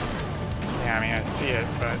 Yeah, I mean, I see it,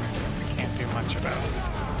 but I can't do much about it.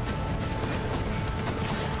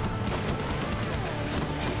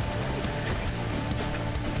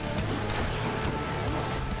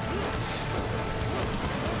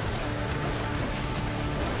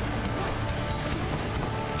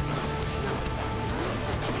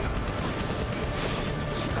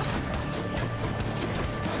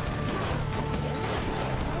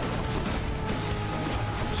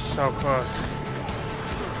 So close.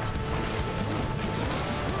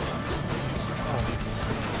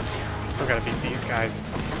 Oh. Still gotta beat these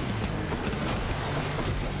guys.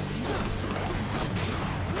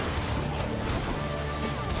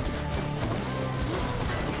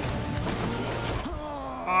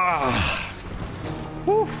 Ah.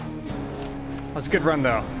 Whew. That was a good run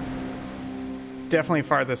though. Definitely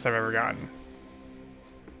farthest I've ever gotten.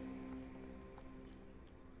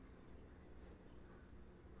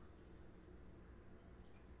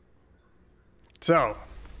 So,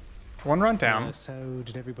 one run down. So,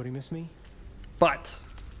 did everybody miss me? But,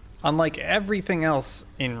 unlike everything else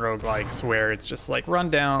in roguelikes where it's just like run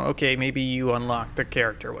down, okay, maybe you unlock the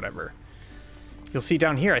character, whatever. You'll see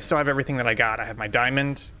down here, I still have everything that I got. I have my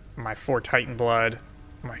diamond, my 4 titan blood,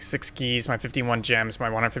 my 6 keys, my 51 gems, my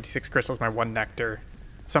 156 crystals, my 1 nectar.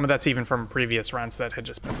 Some of that's even from previous runs that had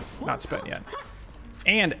just been not spent yet.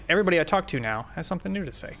 And everybody I talk to now has something new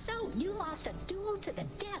to say. So, you lost a duel to the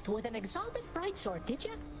death with an exalted brightsword, did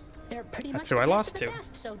you? They're pretty That's much who I the lost best of to. the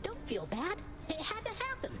best, so don't feel bad. It had to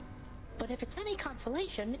happen. But if it's any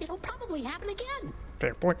consolation, it'll probably happen again.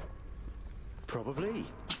 Fair point. Probably.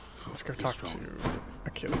 Let's go talk to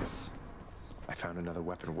Achilles. I found another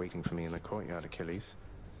weapon waiting for me in the courtyard, Achilles.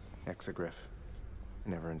 Exogryph. I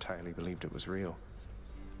never entirely believed it was real.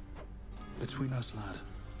 Between us, lad,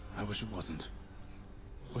 I wish it wasn't.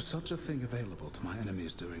 Was such a thing available to my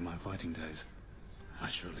enemies during my fighting days, I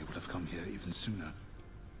surely would have come here even sooner.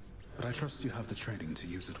 But I trust you have the training to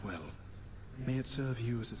use it well. May it serve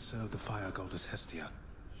you as it served the fire goddess Hestia.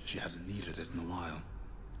 She hasn't needed it in a while.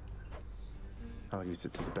 I'll use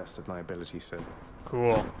it to the best of my ability, sir.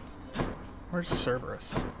 Cool. Where's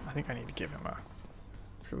Cerberus? I think I need to give him a...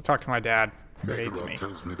 Let's go talk to my dad, who hates me. Megara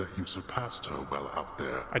tells me that you surpassed her well out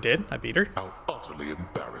there. I did? I beat her? How utterly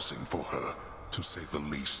embarrassing for her, to say the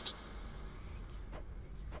least.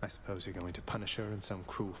 I suppose you're going to punish her in some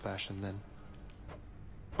cruel fashion, then?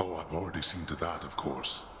 Oh, I've already seen to that, of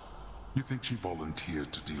course. You think she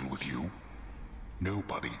volunteered to deal with you?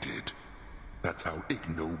 Nobody did. That's how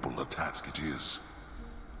ignoble a task it is.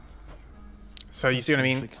 So you see what I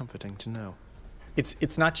mean? It's comforting to know.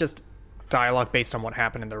 It's not just dialogue based on what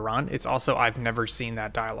happened in the run. It's also I've never seen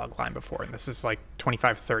that dialogue line before, and this is like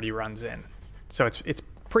 25, 30 runs in. So it's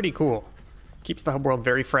pretty cool. Keeps the hub world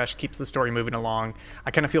very fresh, keeps the story moving along.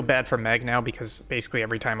 I kind of feel bad for Meg now because basically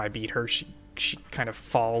every time I beat her, she kind of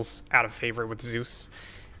falls out of favor with Zeus.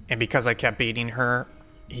 And because I kept beating her,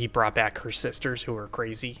 he brought back her sisters who are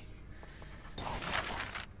crazy.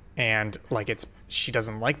 And like she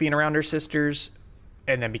doesn't like being around her sisters.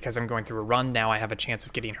 And then because I'm going through a run, now I have a chance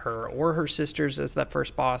of getting her or her sisters as that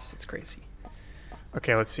first boss. It's crazy.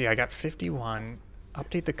 Okay, let's see. I got 51.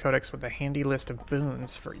 Update the codex with a handy list of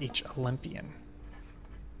boons for each Olympian.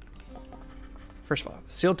 First of all,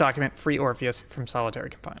 sealed document, free Orpheus from solitary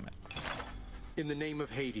confinement. In the name of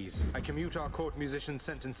Hades, I commute our court musician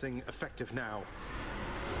sentencing effective now.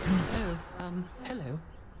 Oh, hello.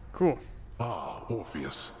 Cool. Ah,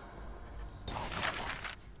 Orpheus.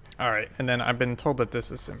 All right, and then I've been told that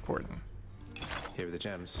this is important. Here are the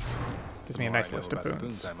gems. Gives me a nice list of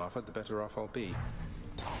boons. The more I'm offered, the better off I'll be.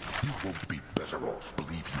 You won't be better off,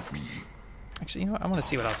 believe you me. Actually, you know what? I want to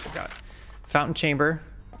see what else we've got. Fountain chamber.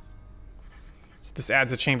 So this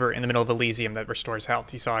adds a chamber in the middle of Elysium that restores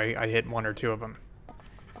health. You saw I hit 1 or 2 of them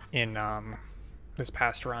in this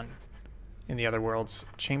past run. In the other worlds,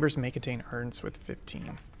 chambers may contain urns with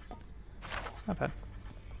 15. It's not bad.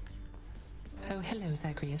 Oh, hello,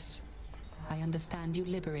 Zagreus. I understand you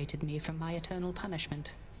liberated me from my eternal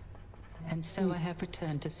punishment. And so I have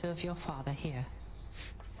returned to serve your father here.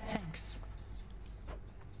 Thanks.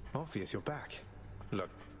 Orpheus, you're back. Look,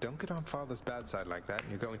 don't get on Father's bad side like that and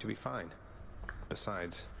you're going to be fine.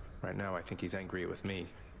 Besides, right now I think he's angry with me.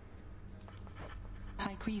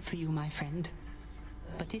 I grieve for you, my friend.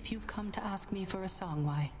 But if you've come to ask me for a song,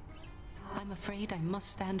 why? I'm afraid I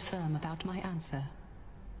must stand firm about my answer.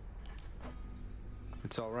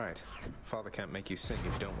 It's alright. Father can't make you sing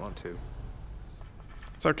if you don't want to.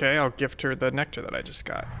 It's okay, I'll gift her the nectar that I just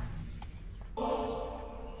got.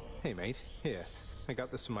 Hey mate, here. I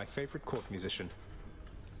got this from my favorite court musician.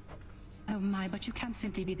 Oh my, but you can't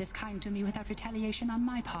simply be this kind to me without retaliation on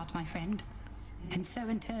my part, my friend. And so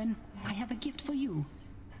in turn, I have a gift for you.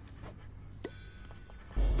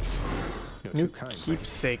 New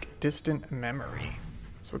keepsake, distant memory.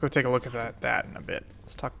 So we'll go take a look at that in a bit.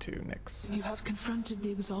 Let's talk to Nyx. You have confronted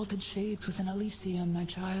the exalted shades within Elysium, my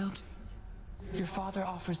child. Your father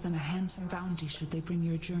offers them a handsome bounty should they bring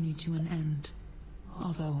your journey to an end.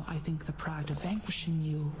 Although I think the pride of vanquishing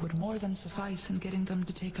you would more than suffice in getting them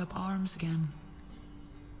to take up arms again.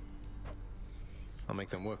 I'll make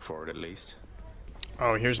them work for it at least.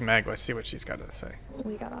 Oh, here's Meg. Let's see what she's got to say.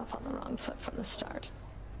 We got off on the wrong foot from the start.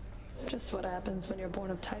 Just what happens when you're born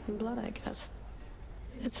of Titan blood, I guess.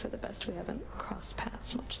 It's for the best we haven't crossed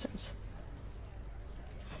paths much since.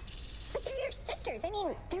 But they're your sisters. I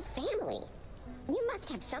mean, they're family. You must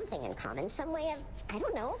have something in common, some way of, I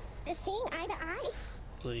don't know, seeing eye to eye.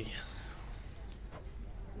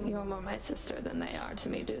 You're more my sister than they are to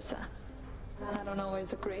me, Dusa. I don't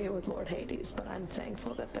always agree with Lord Hades, but I'm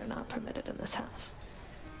thankful that they're not permitted in this house.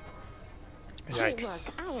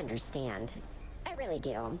 Yikes. Hey, look, I understand. I really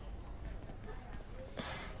do.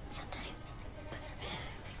 Sometimes.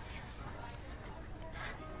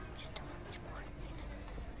 Just don't want much more.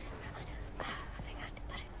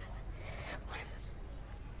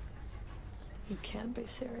 You can't be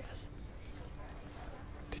serious.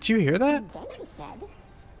 Did you hear that? Then I said.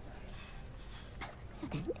 So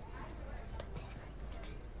then.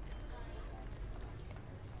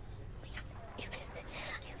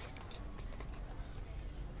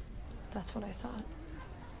 That's what I thought.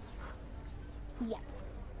 Yep.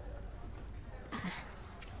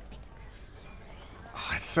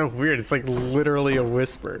 Oh, it's so weird. It's like literally a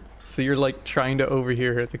whisper. So you're like trying to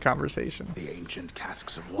overhear the conversation. The ancient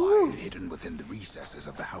casks of wine hidden within the recesses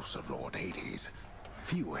of the House of Lord Hades.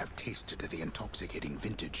 Few have tasted the intoxicating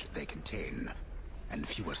vintage they contain, and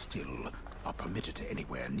fewer still are permitted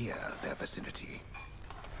anywhere near their vicinity.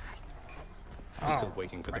 Still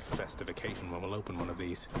waiting for the festive occasion when we'll open one of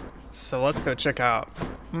these. So let's go check out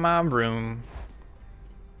my room.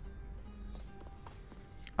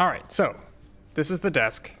 Alright, so this is the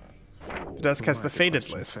desk. The desk has the fated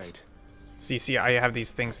list. So you see I have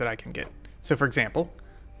these things that I can get. So for example,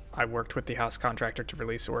 I worked with the house contractor to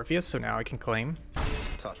release Orpheus, so now I can claim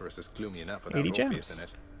Tartarus is gloomy enough without 80 Orpheus in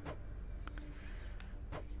gems. it.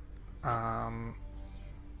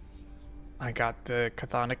 I got the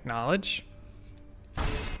chthonic knowledge.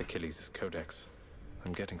 Achilles' codex.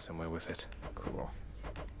 I'm getting somewhere with it. Cool.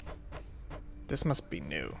 This must be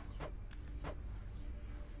new.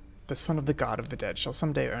 The son of the god of the dead shall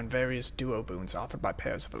someday earn various duo boons offered by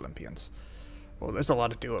pairs of Olympians. Well, there's a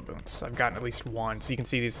lot of duo boons. I've gotten at least one, so you can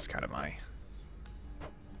see these is kind of my...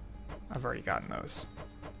 I've already gotten those.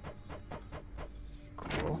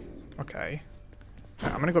 Cool. Okay.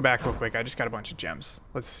 Now, I'm gonna go back real quick. I just got a bunch of gems.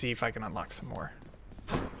 Let's see if I can unlock some more.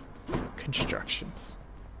 Constructions.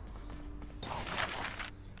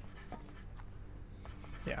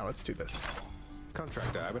 Yeah, let's do this.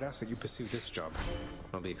 Contractor, I would ask that you pursue this job.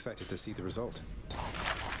 I'll be excited to see the result.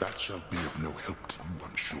 That shall be of no help to you,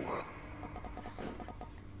 I'm sure.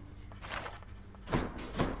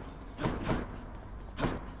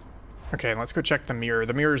 Okay, let's go check the mirror.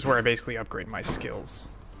 The mirror is where I basically upgrade my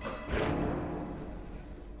skills.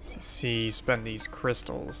 So you see, you spend these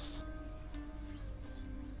crystals.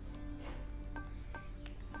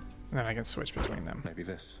 And then I can switch between them. Maybe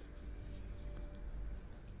this.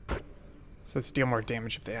 So let's deal more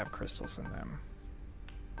damage if they have crystals in them.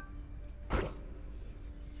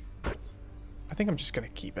 I think I'm just going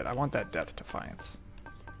to keep it. I want that Death Defiance.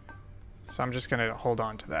 So I'm just going to hold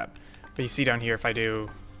on to that. But you see down here, if I do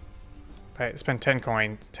If I spend 10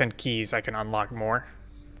 coins, 10 keys, I can unlock more.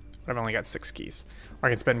 But I've only got 6 keys. Or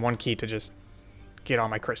I can spend 1 key to just get all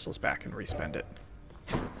my crystals back and respend it.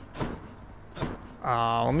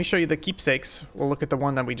 Let me show you the keepsakes. We'll look at the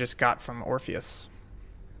one that we just got from Orpheus.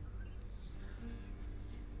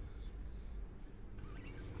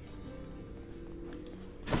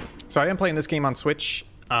 So I am playing this game on Switch.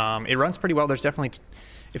 It runs pretty well. There's definitely...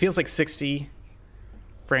 it feels like 60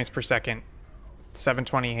 frames per second.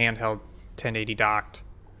 720 handheld, 1080 docked.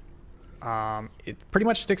 It pretty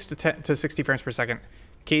much sticks to 60 frames per second.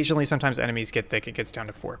 Occasionally, sometimes enemies get thick. It gets down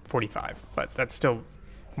to 45. But that's still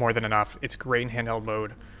more than enough. It's great in handheld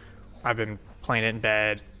mode. I've been playing it in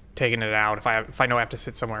bed, taking it out. If I know I have to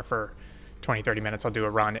sit somewhere for 20-30 minutes, I'll do a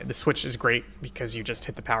run. The Switch is great because you just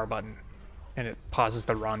hit the power button and it pauses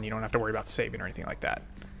the run. You don't have to worry about saving or anything like that.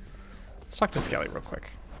 Let's talk to Skelly real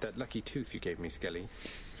quick. That lucky tooth you gave me, Skelly.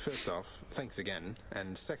 First off, thanks again.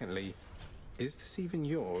 And secondly, is this even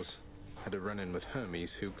yours? Had a run-in with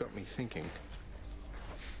Hermes who got me thinking.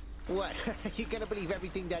 What? You gonna believe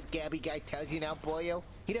everything that Gabby guy tells you now, boyo?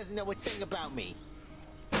 He doesn't know a thing about me.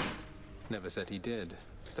 Never said he did.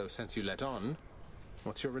 Though since you let on,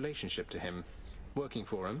 what's your relationship to him? Working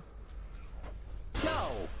for him?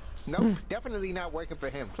 No, definitely not working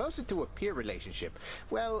for him. Closer to a peer relationship.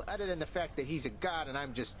 Well, other than the fact that he's a god and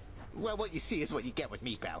I'm just... well, what you see is what you get with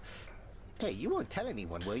me, pal. Hey, you won't tell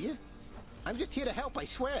anyone, will you? I'm just here to help, I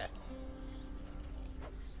swear.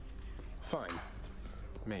 Fine.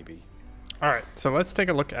 Maybe. Alright, so let's take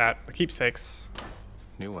a look at the keepsakes.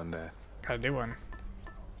 New one there. Got a new one.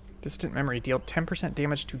 Distant memory. Deal 10%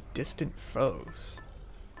 damage to distant foes.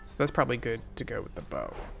 So that's probably good to go with the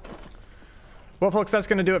bow. Well, folks, that's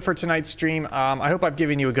going to do it for tonight's stream. I hope I've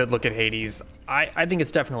given you a good look at Hades. I think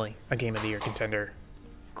it's definitely a Game of the Year contender.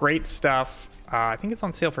 Great stuff. I think it's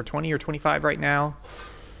on sale for 20 or 25 right now.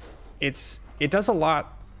 It does a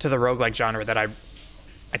lot to the roguelike genre that I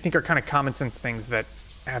think are kind of common sense things that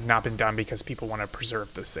have not been done because people want to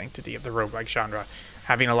preserve the sanctity of the roguelike genre.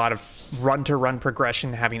 Having a lot of run-to-run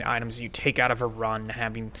progression, having items you take out of a run,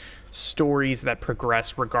 having stories that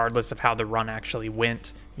progress regardless of how the run actually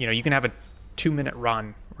went. You know, you can have a 2-minute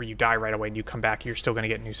run where you die right away and you come back, you're still going to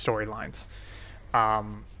get new storylines.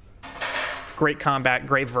 Great combat,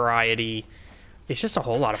 great variety. It's just a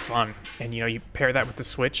whole lot of fun. And, you know, you pair that with the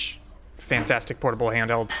Switch, fantastic portable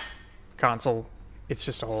handheld console. It's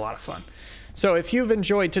just a whole lot of fun. So if you've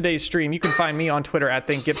enjoyed today's stream, you can find me on Twitter at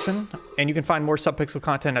ThinkGibson, and you can find more Subpixel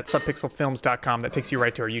content at subpixelfilms.com. That takes you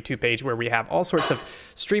right to our YouTube page where we have all sorts of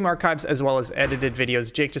stream archives as well as edited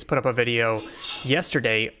videos. Jake just put up a video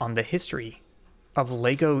yesterday on the history of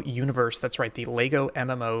LEGO Universe. That's right, the LEGO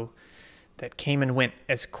MMO that came and went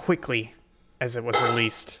as quickly as it was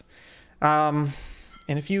released. And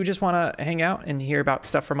if you just want to hang out and hear about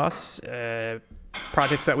stuff from us,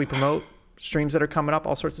 projects that we promote, streams that are coming up,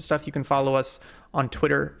 all sorts of stuff, you can follow us on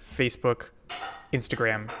Twitter, Facebook,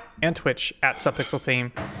 Instagram, and Twitch at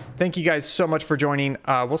SubPixelTeam. Thank you guys so much for joining.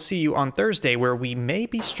 We'll see you on Thursday where we may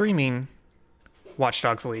be streaming Watch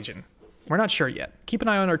Dogs Legion. We're not sure yet. Keep an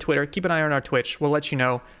eye on our Twitter. Keep an eye on our Twitch. We'll let you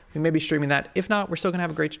know. We may be streaming that. If not, we're still going to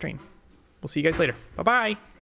have a great stream. We'll see you guys later. Bye-bye.